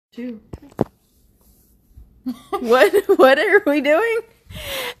Two. What are we doing?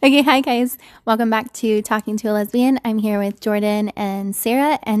 Okay, hi guys. Welcome back to Talking to a Lesbian. I'm here with Jordan and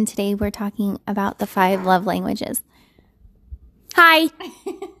Sarah, and today we're talking about the 5 love languages. Hi.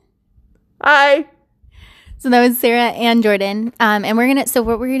 Hi. So that was Sarah and Jordan. And what we're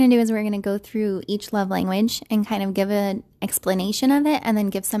gonna do is we're gonna go through each love language and kind of give an explanation of it, and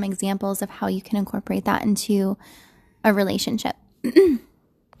then give some examples of how you can incorporate that into a relationship.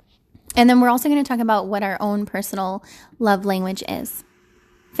 And then we're also going to talk about what our own personal love language is.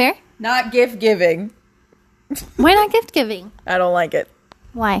 Fair? Not gift giving. Why not gift giving? I don't like it.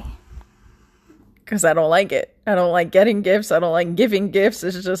 Why? Because I don't like it. I don't like getting gifts. I don't like giving gifts.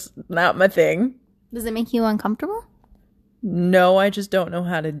 It's just not my thing. Does it make you uncomfortable? No, I just don't know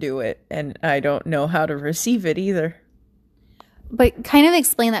how to do it. And I don't know how to receive it either. But kind of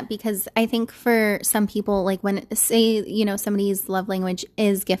explain that, because I think for some people, like when, say, somebody's love language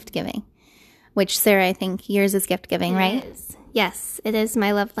is gift giving, which Sarah, I think yours is gift giving, right? Is. Yes, it is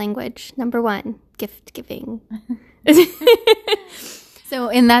my love language. Number 1, gift giving. So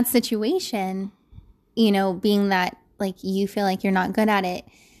in that situation, being that like you feel like you're not good at it,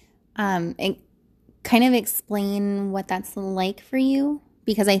 kind of explain what that's like for you,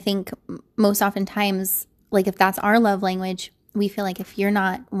 because I think most oftentimes, like if that's our love language, we feel like if you're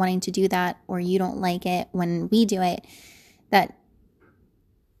not wanting to do that, or you don't like it when we do it, that,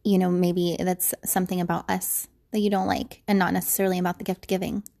 maybe that's something about us that you don't like, and not necessarily about the gift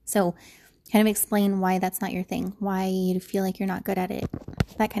giving. So kind of explain why that's not your thing, why you feel like you're not good at it,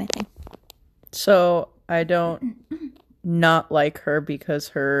 that kind of thing. So I don't not like her because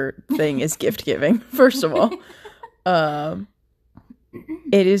her thing is gift giving, first of all.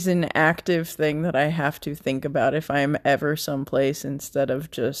 It is an active thing that I have to think about if I'm ever someplace, instead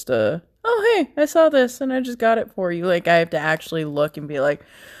of just oh hey, I saw this and I just got it for you. Like I have to actually look and be like,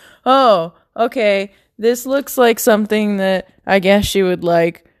 oh, okay, this looks like something that I guess she would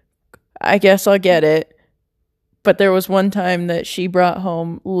like. I guess I'll get it. But there was one time that she brought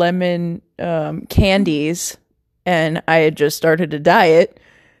home lemon candies, and I had just started a diet.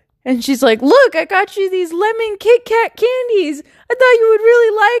 And she's like, look, I got you these lemon Kit Kat candies. I thought you would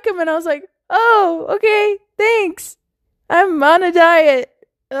really like them. And I was like, oh, okay, thanks. I'm on a diet.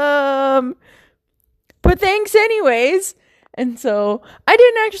 But thanks anyways. And so I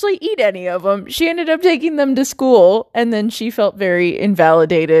didn't actually eat any of them. She ended up taking them to school, and then she felt very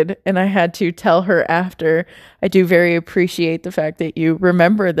invalidated. And I had to tell her after, I do very appreciate the fact that you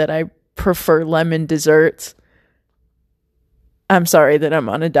remember that I prefer lemon desserts. I'm sorry that I'm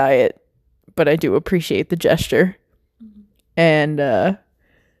on a diet, but I do appreciate the gesture. And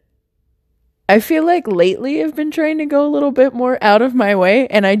I feel like lately I've been trying to go a little bit more out of my way,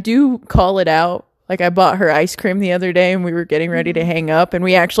 and I do call it out. Like I bought her ice cream the other day, and we were getting ready to hang up, and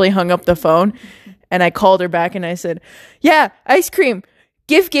we actually hung up the phone, and I called her back and I said, yeah, ice cream,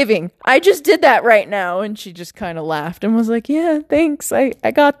 gift giving. I just did that right now. And she just kind of laughed and was like, yeah, thanks. I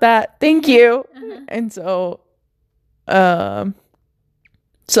got that. Thank you. And so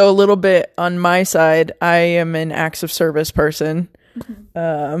so a little bit on my side, I am an acts of service person.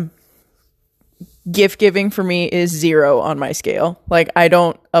 Gift giving for me is 0 on my scale. Like I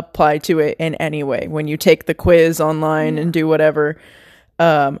don't apply to it in any way. When you take the quiz online and do whatever,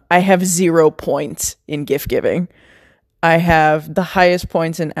 I have 0 points in gift giving. I have the highest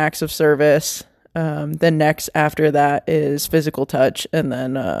points in acts of service. The next after that is physical touch, and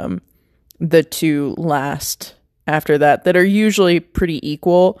then the 2 last after that are usually pretty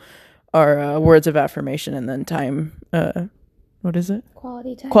equal are words of affirmation, and then time. What is it?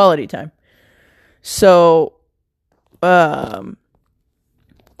 Quality time. Quality time. So, as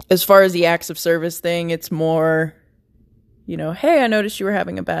far as the acts of service thing, it's more, hey, I noticed you were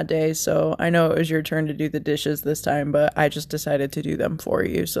having a bad day, so I know it was your turn to do the dishes this time, but I just decided to do them for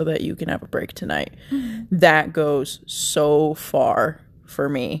you so that you can have a break tonight. That goes so far for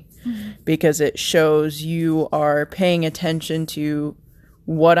me, because it shows you are paying attention to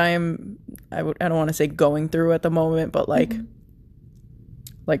what I don't want to say going through at the moment, but like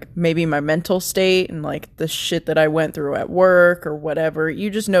maybe my mental state and like the shit that I went through at work or whatever. You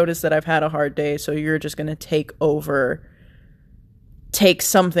just notice that I've had a hard day, so you're just going to take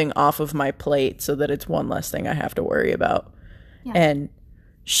something off of my plate so that it's one less thing I have to worry about. Yeah. And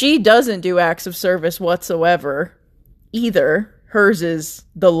she doesn't do acts of service whatsoever either. Hers is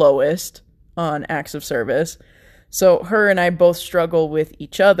the lowest on acts of service. So her and I both struggle with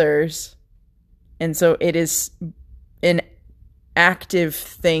each other's. And so it is an active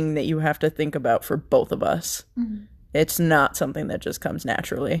thing that you have to think about for both of us. It's not something that just comes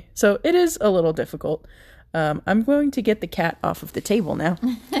naturally. So it is a little difficult. I'm going to get the cat off of the table now.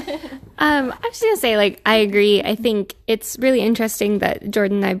 I was just gonna say, like, I agree. I think it's really interesting that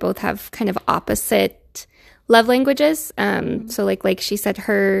Jordan and I both have kind of opposite love languages. So like she said,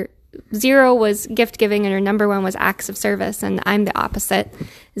 her 0 was gift giving and her number 1 was acts of service, and I'm the opposite.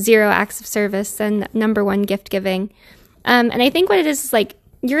 0 acts of service and number 1 gift giving. And I think what it is like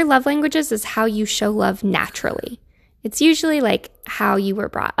your love languages is how you show love naturally. It's usually like how you were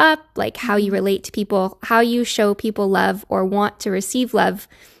brought up, like how you relate to people, how you show people love or want to receive love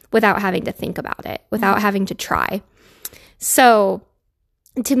without having to think about it, without having to try. So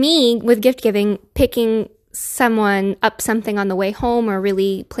to me, with gift giving, picking someone up something on the way home or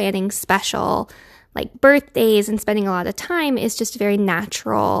really planning special like birthdays and spending a lot of time is just a very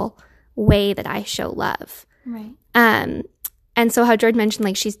natural way that I show love. Right. And so how Jordan mentioned,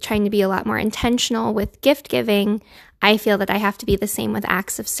 like she's trying to be a lot more intentional with gift giving, I feel that I have to be the same with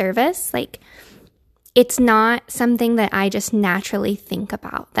acts of service. Like it's not something that I just naturally think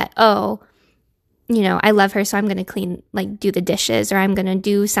about that, oh, you know, I love her, so I'm going to clean, like do the dishes, or I'm going to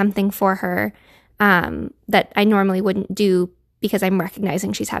do something for her that I normally wouldn't do because I'm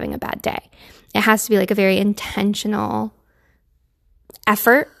recognizing she's having a bad day. It has to be like a very intentional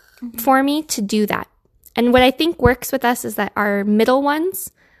effort for me to do that. And what I think works with us is that our middle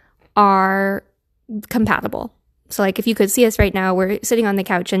ones are compatible. So like if you could see us right now, we're sitting on the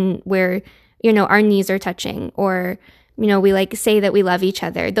couch and we're, you know, our knees are touching, or, you know, we like say that we love each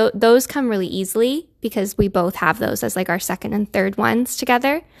other. Those come really easily because we both have those as like our second and third ones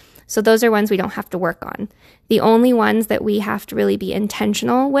together. So those are ones we don't have to work on. The only ones that we have to really be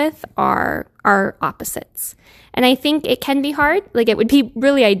intentional with are our opposites. And I think it can be hard. Like it would be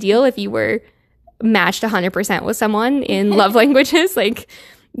really ideal if you were matched 100% with someone in love languages. Like,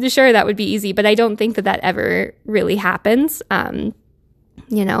 sure, that would be easy, but I don't think that ever really happens.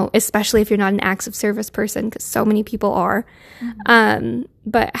 You know, especially if you're not an acts of service person, because so many people are.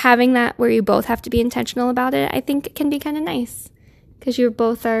 But having that where you both have to be intentional about it, I think it can be kind of nice because you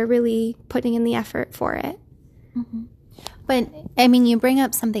both are really putting in the effort for it. Mm-hmm. But I mean, you bring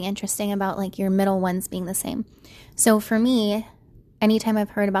up something interesting about like your middle ones being the same. So for me, anytime I've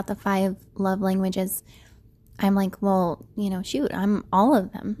heard about the 5 love languages, I'm like, well, you know, shoot, I'm all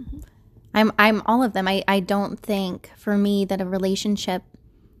of them. I'm all of them. I don't think for me that a relationship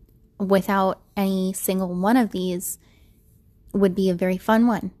without any single one of these would be a very fun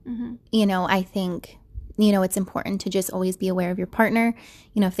one. Mm-hmm. You know, I think, you know, it's important to just always be aware of your partner.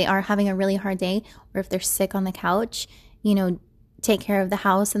 You know, if they are having a really hard day or if they're sick on the couch, you know, take care of the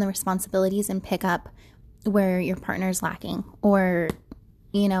house and the responsibilities and pick up where your partner's lacking. Or,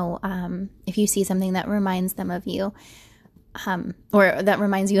 you know, if you see something that reminds them of you, or that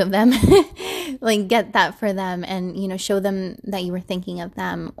reminds you of them, like get that for them and, you know, show them that you were thinking of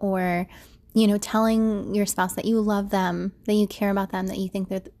them, or, you know, telling your spouse that you love them, that you care about them, that you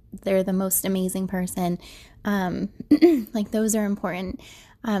think they're the most amazing person. Like those are important.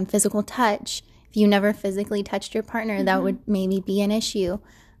 Physical touch. If you never physically touched your partner, that would maybe be an issue.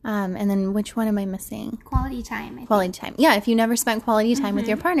 And then which one am I missing? Quality time. Quality time. Yeah, if you never spent quality time with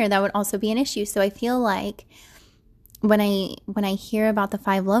your partner, that would also be an issue. So I feel like when I hear about the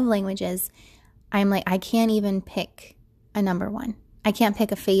 5 love languages, I'm like, I can't even pick a number 1. I can't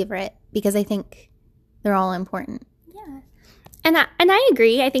pick a favorite because I think they're all important. Yeah. And I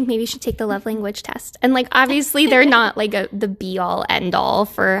agree. I think maybe you should take the love language test. And like obviously they're not like the be all end all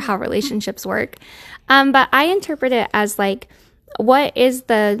for how relationships work. But I interpret it as like, what is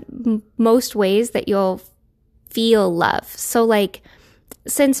the most ways that you'll feel love? So like,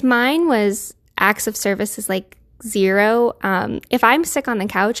 since mine was acts of service is like 0, if I'm sick on the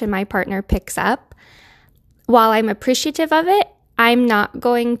couch and my partner picks up, while I'm appreciative of it, I'm not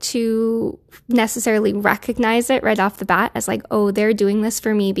going to necessarily recognize it right off the bat as like, oh, they're doing this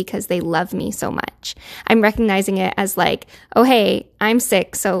for me because they love me so much. I'm recognizing it as like, oh, hey, I'm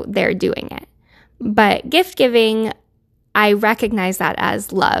sick, so they're doing it. But gift giving, I recognize that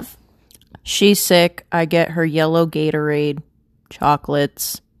as love. She's sick. I get her yellow Gatorade,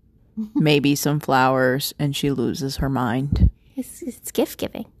 chocolates, maybe some flowers, and she loses her mind. It's gift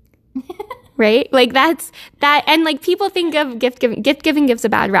giving. Right? Like that's that. And like people think of gift giving gives a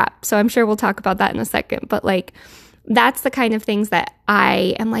bad rap. So I'm sure we'll talk about that in a second. But like that's the kind of things that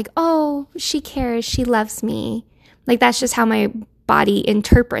I am like, oh, she cares. She loves me. Like that's just how my body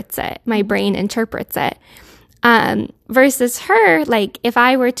interprets it. My brain interprets it. Versus her, like if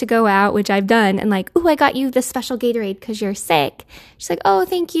I were to go out, which I've done, and like, oh, I got you this special Gatorade because you're sick. She's like, oh,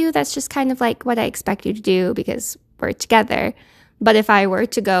 thank you. That's just kind of like what I expect you to do because we're together. But if I were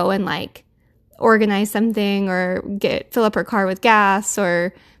to go and like organize something or fill up her car with gas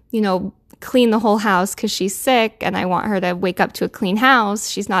or, you know, clean the whole house because she's sick and I want her to wake up to a clean house.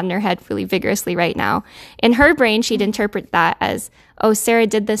 She's nodding her head really vigorously right now. In her brain, she'd interpret that as, oh, Sarah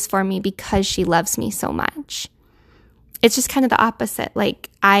did this for me because she loves me so much. It's just kind of the opposite.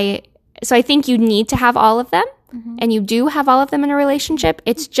 So I think you need to have all of them, and you do have all of them in a relationship.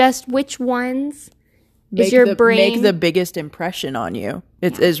 It's just which ones is your brain make the biggest impression on you.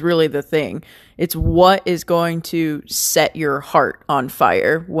 It is really the thing. It's what is going to set your heart on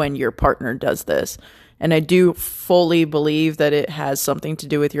fire when your partner does this. And I do fully believe that it has something to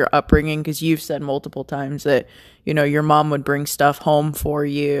do with your upbringing, because you've said multiple times that, you know, your mom would bring stuff home for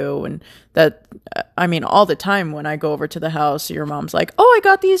you. And that, I mean, all the time when I go over to the house, your mom's like, oh, I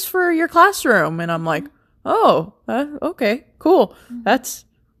got these for your classroom. And I'm like, oh, okay, cool. That's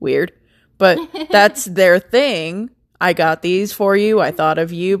weird. But that's their thing. I got these for you. I thought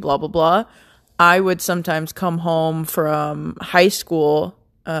of you, blah, blah, blah. I would sometimes come home from high school.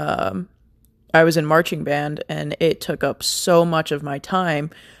 I was in marching band, and it took up so much of my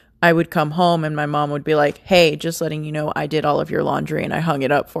time. I would come home and my mom would be like, hey, just letting you know I did all of your laundry and I hung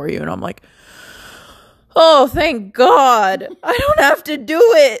it up for you. And I'm like, oh, thank God. I don't have to do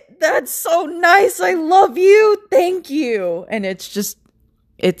it. That's so nice. I love you. Thank you. And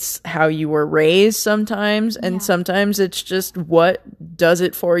it's how you were raised sometimes. And sometimes it's just what does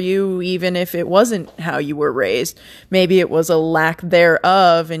it for you, even if it wasn't how you were raised. Maybe it was a lack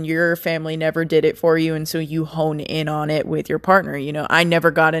thereof and your family never did it for you. And so you hone in on it with your partner. You know, I never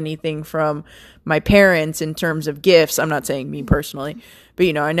got anything from my parents in terms of gifts. I'm not saying me personally, but,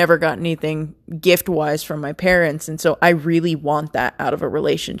 you know, I never got anything gift wise from my parents. And so I really want that out of a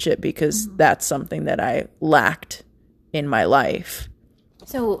relationship, because that's something that I lacked in my life.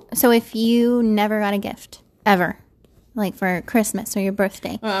 So if you never got a gift ever, like for Christmas or your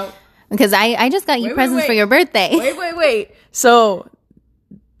birthday, because I just got you presents for your birthday. Wait. So,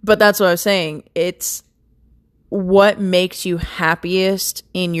 but that's what I was saying. It's what makes you happiest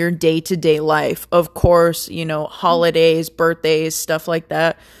in your day-to-day life. Of course, you know, holidays, birthdays, stuff like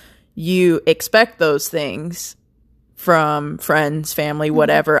that. You expect those things from friends, family,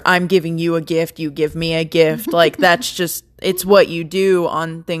 whatever. I'm giving you a gift, you give me a gift. Like, that's just, it's what you do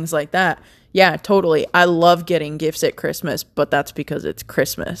on things like that. Yeah, totally. I love getting gifts at Christmas, but that's because it's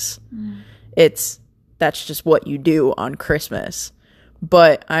Christmas. That's just what you do on Christmas.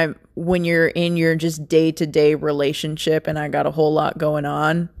 But when you're in your just day-to-day relationship and I got a whole lot going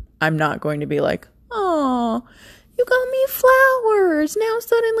on, I'm not going to be like, oh, you got me flowers. Now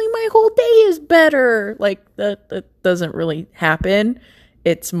suddenly my whole day is better. Like, that doesn't really happen.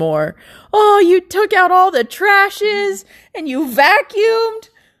 It's more, oh, you took out all the trashes and you vacuumed.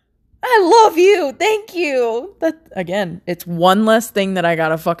 I love you. Thank you. That, again, it's one less thing that I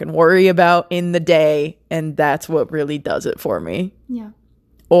gotta fucking worry about in the day, and that's what really does it for me. Yeah.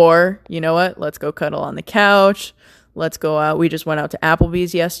 Or, you know what? Let's go cuddle on the couch. Let's go out. We just went out to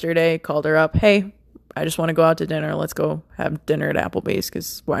Applebee's yesterday. Called her up. Hey, I just want to go out to dinner. Let's go have dinner at Applebee's,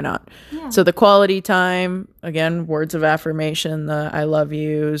 because why not? Yeah. So the quality time, again, words of affirmation, the I love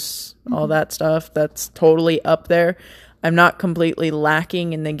yous, all that stuff, that's totally up there. I'm not completely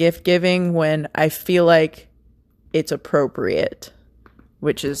lacking in the gift giving when I feel like it's appropriate,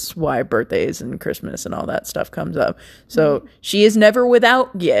 which is why birthdays and Christmas and all that stuff comes up. So she is never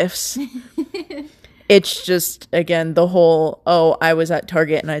without gifts. It's just, again, the whole, oh, I was at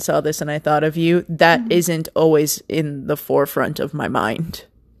Target and I saw this and I thought of you. That isn't always in the forefront of my mind.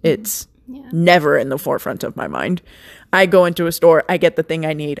 It's never in the forefront of my mind. I go into a store, I get the thing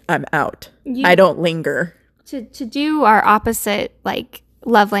I need, I'm out. I don't linger. To do our opposite, like,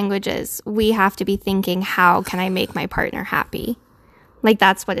 love languages, we have to be thinking, how can I make my partner happy? Like,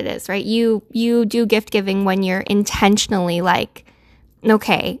 that's what it is, right? You do gift giving when you're intentionally like,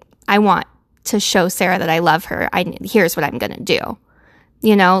 okay, I want to show Sarah that I love her. Here's what I'm going to do.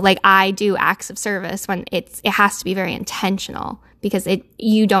 You know, like, I do acts of service when it has to be very intentional, because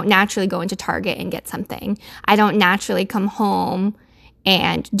you don't naturally go into Target and get something. I don't naturally come home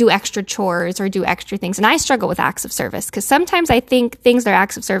and do extra chores or do extra things. And I struggle with acts of service, because sometimes I think things are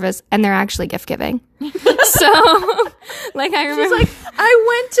acts of service and they're actually gift giving. So, like, I remember, she's like, I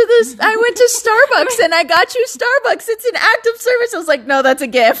went to Starbucks and I got you Starbucks. It's an act of service. I was like, no, that's a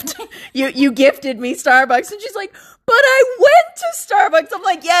gift. You gifted me Starbucks. And she's like, but I went to Starbucks. I'm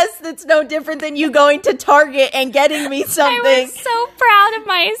like, yes, that's no different than you going to Target and getting me something. I was so proud of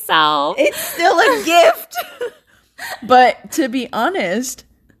myself. It's still a gift. But to be honest,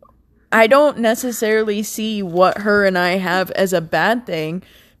 I don't necessarily see what her and I have as a bad thing,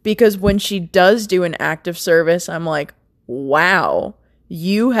 because when she does do an act of service, I'm like, wow,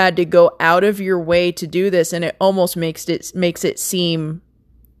 you had to go out of your way to do this. And it almost makes it seem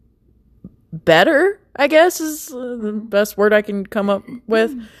better, I guess is the best word I can come up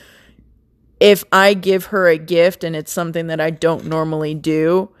with. If I give her a gift and it's something that I don't normally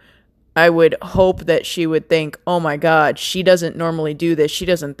do, I would hope that she would think, oh my God, she doesn't normally do this. She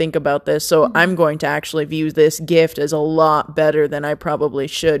doesn't think about this. So I'm going to actually view this gift as a lot better than I probably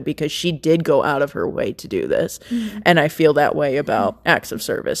should because she did go out of her way to do this. And I feel that way about acts of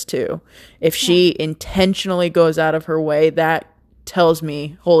service too. If she intentionally goes out of her way, that tells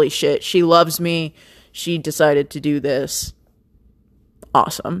me, holy shit, she loves me. She decided to do this.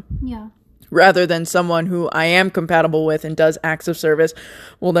 Awesome. Yeah. Rather than someone who I am compatible with and does acts of service,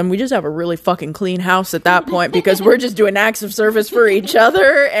 well, then we just have a really fucking clean house at that point because we're just doing acts of service for each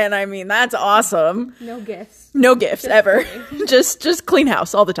other. And I mean, that's awesome. No gifts. No gifts ever. just clean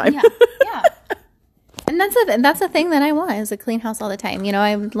house all the time. Yeah. Yeah. And that's a thing that I want is a clean house all the time. You know,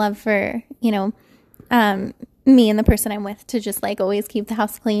 I would love for, you know, me and the person I'm with to just like always keep the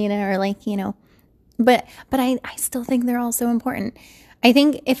house clean or like, you know, but I still think they're all so important. I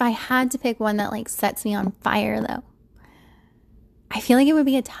think if I had to pick one that like sets me on fire though, I feel like it would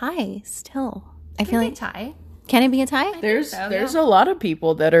be a tie still. I feel like tie. Can it be a tie? There's a lot of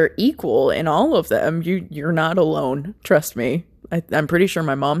people that are equal in all of them. You're not alone. Trust me. I'm pretty sure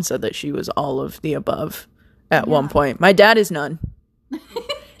my mom said that she was all of the above at one point. My dad is none.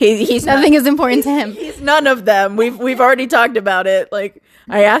 He's Nothing is important to him. He's none of them. We've already talked about it. Like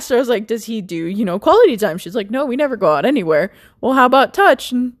I asked her, I was like, does he do, you know, quality time? She's like, no, we never go out anywhere. Well, how about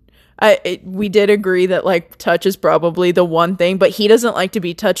touch? And we did agree that like touch is probably the one thing, but he doesn't like to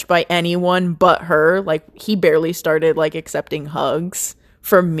be touched by anyone but her. Like he barely started like accepting hugs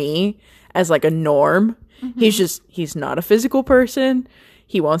from me as like a norm. He's not a physical person.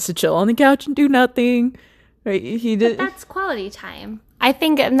 He wants to chill on the couch and do nothing. Right? But that's quality time. I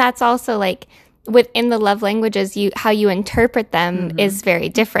think, and that's also like within the love languages, how you interpret them is very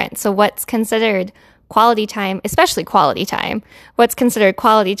different. So what's considered quality time, especially quality time, what's considered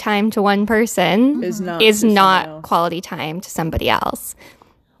quality time to one person is not quality time to somebody else.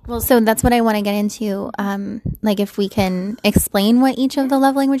 Well, so that's what I want to get into. Like if we can explain what each of the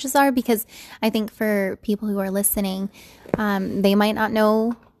love languages are, because I think for people who are listening, they might not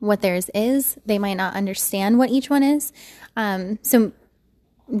know what theirs is. They might not understand what each one is. So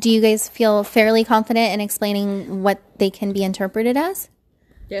do you guys feel fairly confident in explaining what they can be interpreted as?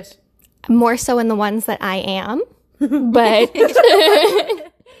 Yes. More so in the ones that I am, but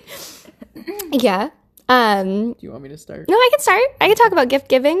yeah. Do you want me to start? No, I can start. I can talk about gift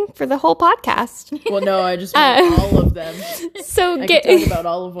giving for the whole podcast. Well, no, I just want all of them. So I can talk about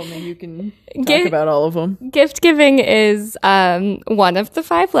all of them, and you can talk about all of them. Gift giving is one of the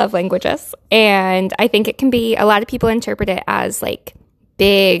 5 love languages, and I think it can be, a lot of people interpret it as like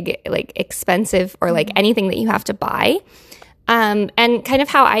big, like expensive, or like anything that you have to buy. And kind of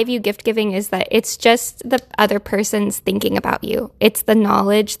how I view gift giving is that it's just the other person's thinking about you. It's the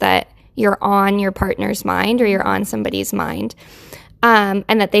knowledge that you're on your partner's mind or you're on somebody's mind, and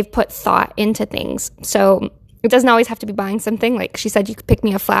that they've put thought into things. So it doesn't always have to be buying something. Like she said, you could pick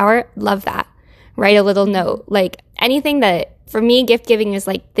me a flower. Love that. Write a little note. Like anything that, for me, gift giving is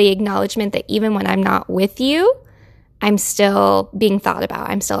like the acknowledgement that even when I'm not with you, I'm still being thought about.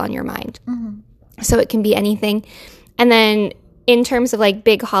 I'm still on your mind. So it can be anything. And then in terms of like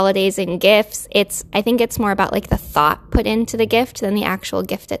big holidays and gifts, I think it's more about like the thought put into the gift than the actual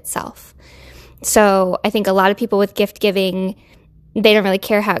gift itself. So I think a lot of people with gift giving, they don't really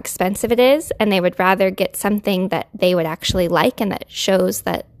care how expensive it is, and they would rather get something that they would actually like and that shows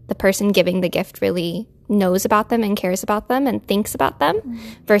that the person giving the gift really knows about them and cares about them and thinks about them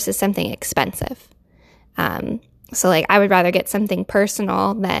versus something expensive. So like I would rather get something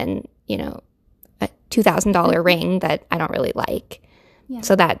personal than, you know, a $2,000 ring that I don't really like. Yeah.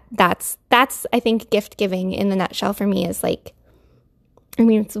 So that's I think gift giving in the nutshell for me is like, I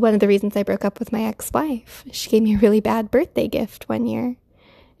mean, it's one of the reasons I broke up with my ex-wife. She gave me a really bad birthday gift one year.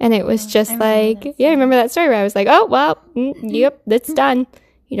 And it was just like, I remember that story where I was like, oh, well, yep, that's done.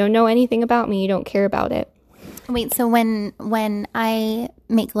 You don't know anything about me. You don't care about it. Wait, so when I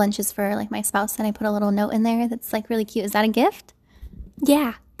make lunches for like my spouse and I put a little note in there that's like really cute, is that a gift?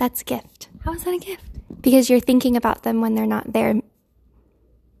 Yeah, that's a gift. How is that a gift? Because you're thinking about them when they're not there.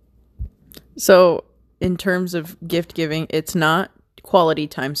 So in terms of gift giving, it's not quality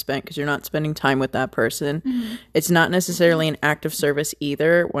time spent because you're not spending time with that person. It's not necessarily an act of service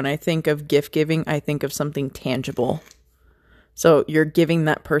either. When I think of gift giving, I think of something tangible. So you're giving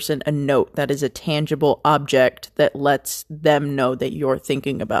that person a note that is a tangible object that lets them know that you're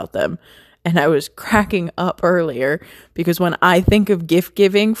thinking about them. And I was cracking up earlier because when I think of gift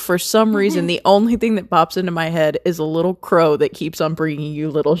giving, for some reason, the only thing that pops into my head is a little crow that keeps on bringing you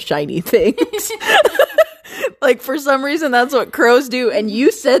little shiny things. Like, for some reason, that's what crows do. And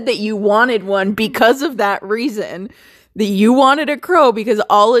you said that you wanted one because of that reason. That you wanted a crow because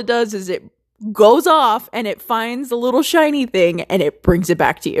all it does is it goes off and it finds the little shiny thing and it brings it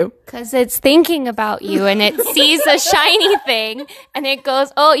back to you. Because it's thinking about you and it sees a shiny thing and it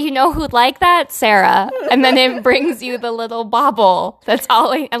goes, oh, you know who'd like that? Sarah. And then it brings you the little bauble. That's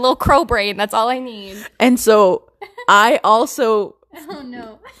all a little crow brain. That's all I need. And so I also, Oh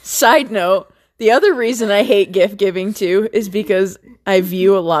no. side note, the other reason I hate gift giving too is because I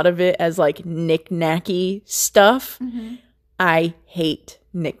view a lot of it as like knick-knacky stuff. I hate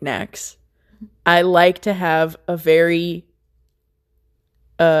knickknacks. I like to have a very,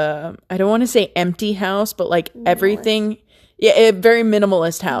 I don't want to say empty house, but like everything, a very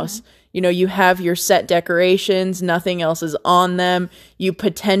minimalist house. You know, you have your set decorations, nothing else is on them. You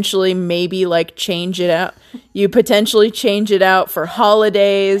potentially maybe like change it out. You potentially change it out for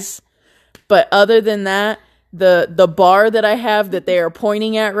holidays. But other than that, the bar that I have that they are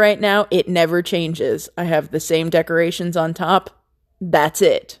pointing at right now, it never changes. I have the same decorations on top. That's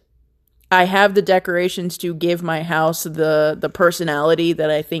it. I have the decorations to give my house the personality that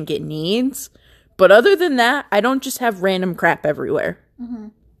I think it needs. But other than that, I don't just have random crap everywhere.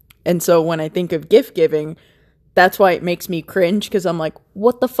 And so when I think of gift giving, that's why it makes me cringe, because I'm like,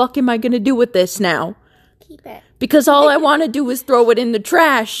 what the fuck am I going to do with this now? Keep it. Because all I want to do is throw it in the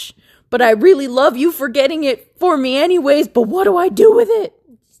trash. But I really love you for getting it for me anyways, but what do I do with it?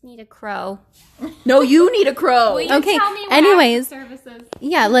 Just need a crow. No, you need a crow. Will you Okay, tell me what anyways. acts of services?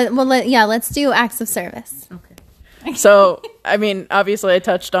 Yeah, let's do acts of service. So, I mean, obviously I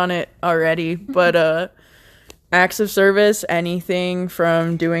touched on it already, but acts of service, anything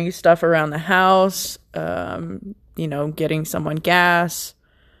from doing stuff around the house, you know, getting someone gas.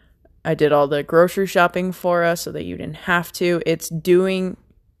 I did all the grocery shopping for us so that you didn't have to. It's doing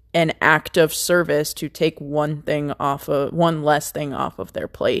an act of service to take one less thing off of their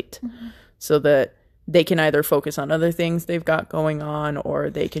plate, so that they can either focus on other things they've got going on, or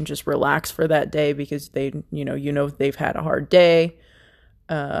they can just relax for that day because they, you know, they've had a hard day.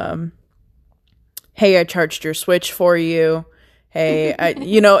 Hey, I charged your Switch for you. Hey,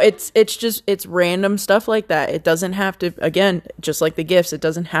 it's random stuff like that. It doesn't have to, again, just like the gifts, it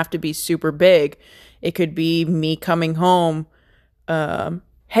doesn't have to be super big. It could be me coming home.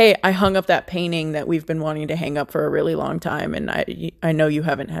 Hey, I hung up that painting that we've been wanting to hang up for a really long time, and I know you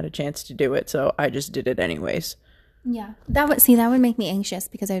haven't had a chance to do it, so I just did it anyways. Yeah, that would make me anxious,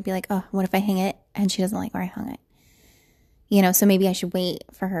 because I would be like, oh, what if I hang it and she doesn't like where I hung it? You know, so maybe I should wait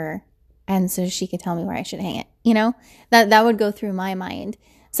for her, and so she could tell me where I should hang it. You know, that would go through my mind.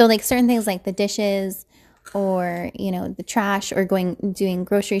 So like certain things like the dishes, or, you know, the trash, or doing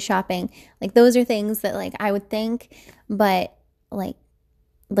grocery shopping, like those are things that like I would think, but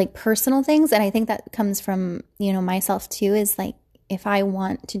like personal things. And I think that comes from, you know, myself too, is like, if I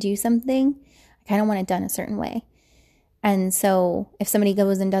want to do something, I kind of want it done a certain way. And so if somebody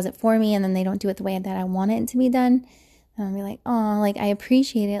goes and does it for me and then they don't do it the way that I want it to be done, then I'll be like, oh, like I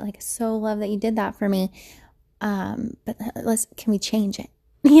appreciate it. Like, so love that you did that for me. But can we change it?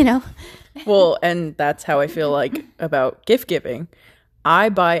 You know? Well, and that's how I feel like about gift giving. I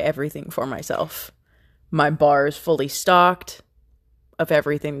buy everything for myself. My bar is fully stocked of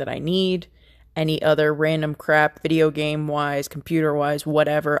everything that I need. Any other random crap, video game wise, computer wise,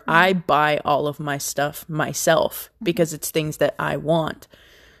 whatever, I buy all of my stuff myself because it's things that I want.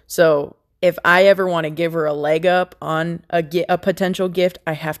 So if I ever want to give her a leg up on a potential gift,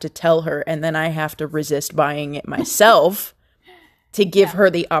 I have to tell her, and then I have to resist buying it myself to give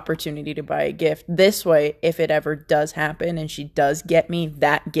her the opportunity to buy a gift. This way, if it ever does happen and she does get me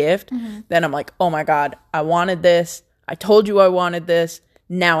that gift, then I'm like, oh my God, I wanted this. I told you I wanted this.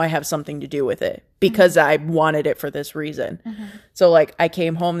 Now I have something to do with it because I wanted it for this reason. So like I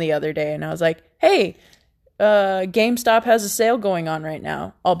came home the other day and I was like, hey, GameStop has a sale going on right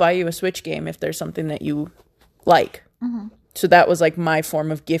now. I'll buy you a Switch game if there's something that you like. So that was like my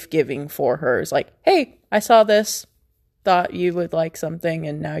form of gift giving for her. It's like, hey, I saw this, thought you would like something,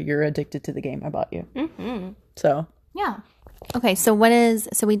 and now you're addicted to the game I bought you. So Yeah. Okay, so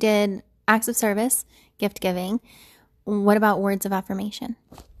we did acts of service, gift giving. What about words of affirmation?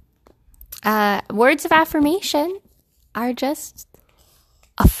 Words of affirmation are just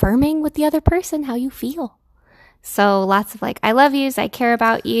affirming with the other person how you feel. So lots of like, I love yous, I care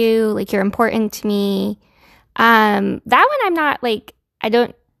about you, like you're important to me. That one I'm not like, I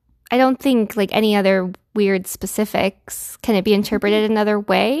don't think like any other weird specifics. Can it be interpreted another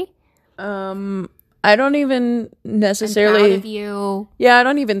way? I don't even I'm necessarily proud of you. Yeah, I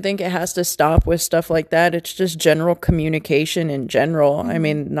don't even think it has to stop with stuff like that. It's just general communication in general. I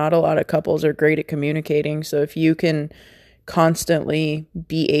mean, not a lot of couples are great at communicating, so if you can constantly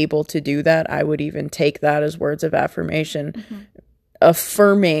be able to do that, I would even take that as words of affirmation.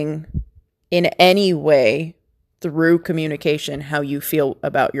 Affirming in any way through communication how you feel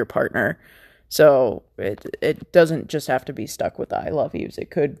about your partner. So it doesn't just have to be stuck with I love yous. It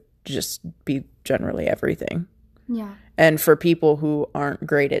could just be generally everything. Yeah. And for people who aren't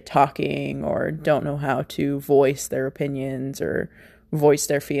great at talking or don't know how to voice their opinions or voice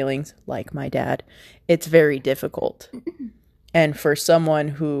their feelings, like my dad, it's very difficult. And for someone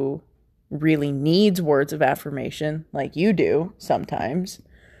who really needs words of affirmation, like you do sometimes,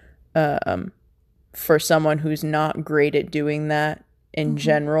 for someone who's not great at doing that in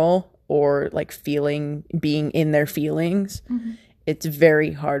general, or like being in their feelings, it's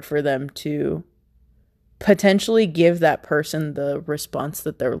very hard for them to potentially give that person the response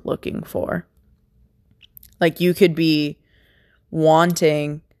that they're looking for. Like you could be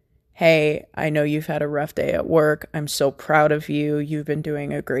wanting, hey, I know you've had a rough day at work. I'm so proud of you. You've been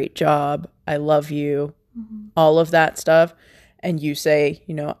doing a great job. I love you. All of that stuff. And you say,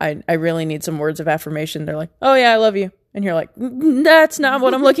 I really need some words of affirmation. They're like, oh yeah, I love you. And you're like, that's not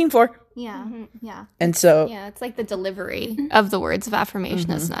what I'm looking for. Yeah. Yeah. And so, Yeah, it's like the delivery of the words of affirmation,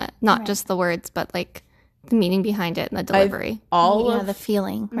 isn't it? Not just the words, but like the meaning behind it and the delivery. The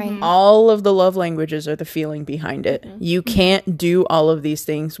feeling, right? all of the love languages are the feeling behind it. You can't do all of these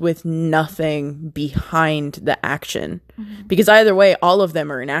things with nothing behind the action, because either way, all of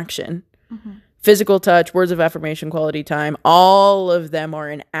them are in action. Physical touch, words of affirmation, quality time, all of them are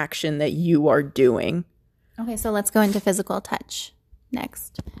an action that you are doing. Okay, so let's go into physical touch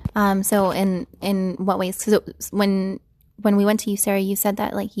next. So in what ways? So when we went to you, Sarah, you said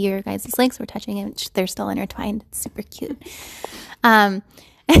that like your guys' legs were touching and they're still intertwined. It's super cute. Well,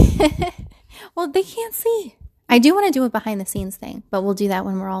 they can't see. I do want to do a behind the scenes thing, but we'll do that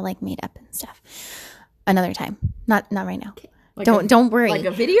when we're all like made up and stuff. Another time. Not right now. Like don't worry. Like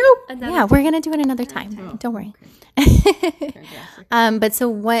a video? Yeah, we're gonna do it another time. Don't worry. But so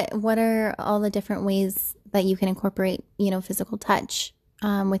what are all the different ways that you can incorporate, physical touch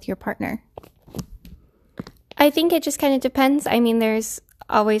with your partner? I think it just kind of depends. I mean, there's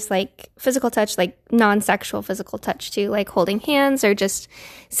always like physical touch, like non-sexual physical touch too, like holding hands or just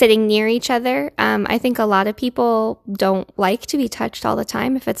sitting near each other. I think a lot of people don't like to be touched all the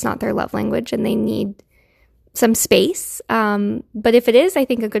time if it's not their love language and they need some space. But if it is, I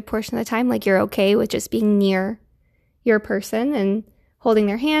think a good portion of the time, like you're okay with just being near your person and holding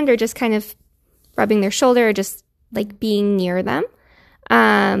their hand or just kind of rubbing their shoulder or just like being near them.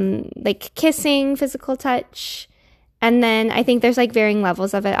 Like kissing, physical touch. And then I think there's like varying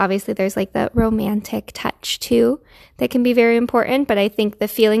levels of it. Obviously there's like the romantic touch too that can be very important. But I think the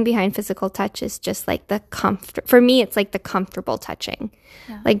feeling behind physical touch is just like for me, it's like the comfortable touching.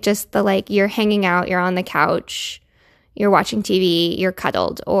 Yeah. Like just the like you're hanging out, you're on the couch, you're watching TV, you're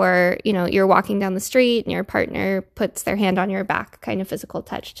cuddled, or, you're walking down the street and your partner puts their hand on your back, kind of physical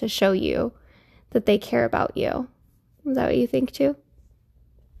touch to show you that they care about you. Is that what you think too?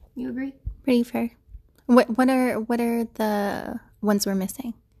 You agree? Pretty fair. What are the ones we're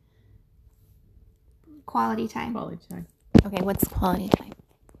missing? Quality time. Okay, what's quality time?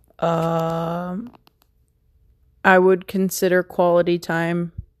 I would consider quality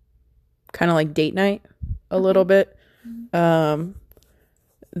time kind of like date night a little bit. The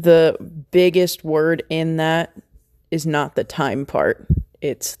biggest word in that is not the time part.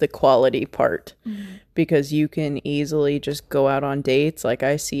 It's the quality part, because you can easily just go out on dates. Like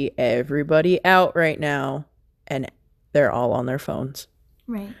I see everybody out right now and they're all on their phones.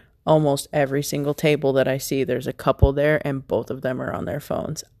 Right. Almost every single table that I see, there's a couple there and both of them are on their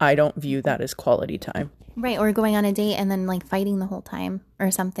phones. I don't view that as quality time. Right. Or going on a date and then like fighting the whole time or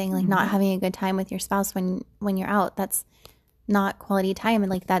something, like not having a good time with your spouse when you're out. That's not quality time.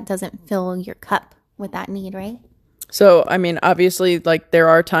 And like that doesn't fill your cup with that need, right? So, I mean, obviously, like there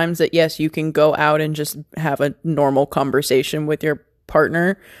are times that, yes, you can go out and just have a normal conversation with your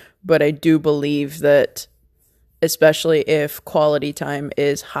partner. But I do believe that, especially if quality time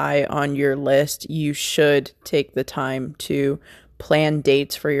is high on your list, you should take the time to plan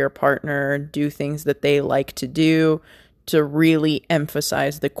dates for your partner, do things that they like to do, to really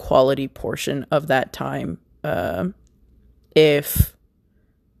emphasize the quality portion of that time. If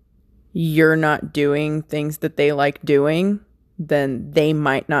you're not doing things that they like doing, then they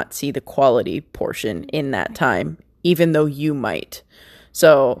might not see the quality portion in that time, even though you might.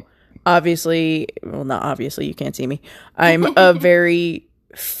 So obviously, well, not obviously, you can't see me. I'm a very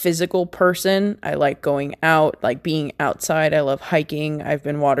physical person. I like going out, like being outside. I love hiking. I've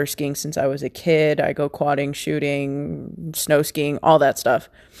been water skiing since I was a kid. I go quadding, shooting, snow skiing, all that stuff.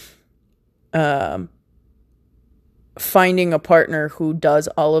 Finding a partner who does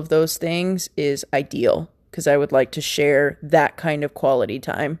all of those things is ideal, because I would like to share that kind of quality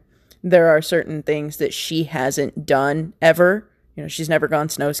time. There are certain things that she hasn't done ever. You know, she's never gone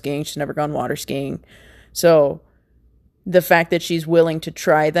snow skiing. She's never gone water skiing. So the fact that she's willing to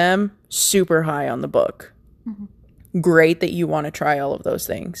try them, super high on the book. Mm-hmm. Great that you want to try all of those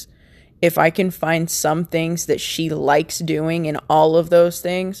things. If I can find some things that she likes doing in all of those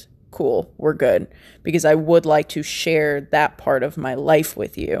things, cool, we're good. Because I would like to share that part of my life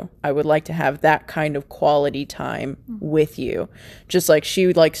with you. I would like to have that kind of quality time with you. Just like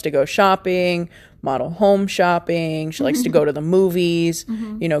she likes to go shopping, model home shopping. She likes to go to the movies,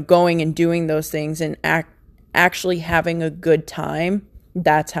 you know, going and doing those things and actually having a good time.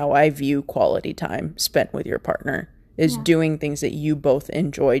 That's how I view quality time spent with your partner, is doing things that you both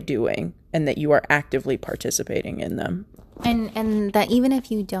enjoy doing and that you are actively participating in them. And that even if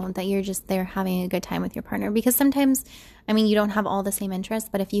you don't, that you're just there having a good time with your partner. Because sometimes, I mean, you don't have all the same interests,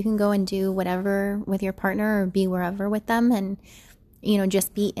 but if you can go and do whatever with your partner or be wherever with them and, you know,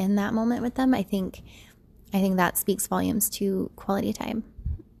 just be in that moment with them, I think that speaks volumes to quality time.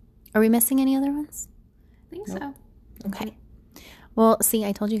 Are we missing any other ones? I think so. Okay. Well, see,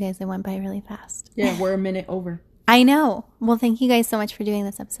 I told you guys it went by really fast. Yeah, we're a minute over. I know. Well, thank you guys so much for doing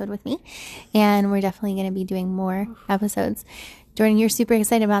this episode with me. And we're definitely going to be doing more episodes. Jordan, you're super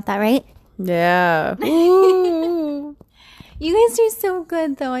excited about that, right? Yeah. You guys do so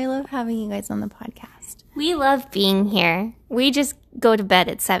good, though. I love having you guys on the podcast. We love being here. We just go to bed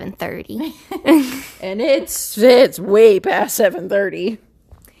at 7:30. And it's way past 7:30.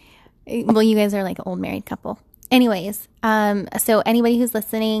 Well, you guys are like an old married couple. Anyways, so anybody who's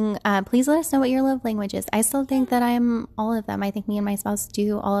listening, please let us know what your love language is. I still think that I'm all of them. I think me and my spouse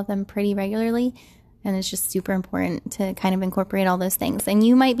do all of them pretty regularly. And it's just super important to kind of incorporate all those things. And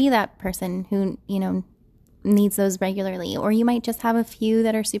you might be that person who, you know, needs those regularly. Or you might just have a few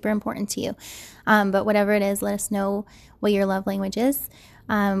that are super important to you. But whatever it is, let us know what your love language is.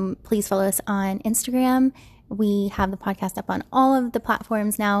 Please follow us on Instagram. We have the podcast up on all of the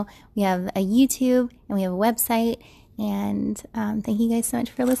platforms now. We have a YouTube and we have a website. And thank you guys so much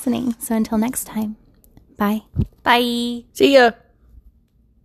for listening. So until next time, bye. Bye. See ya.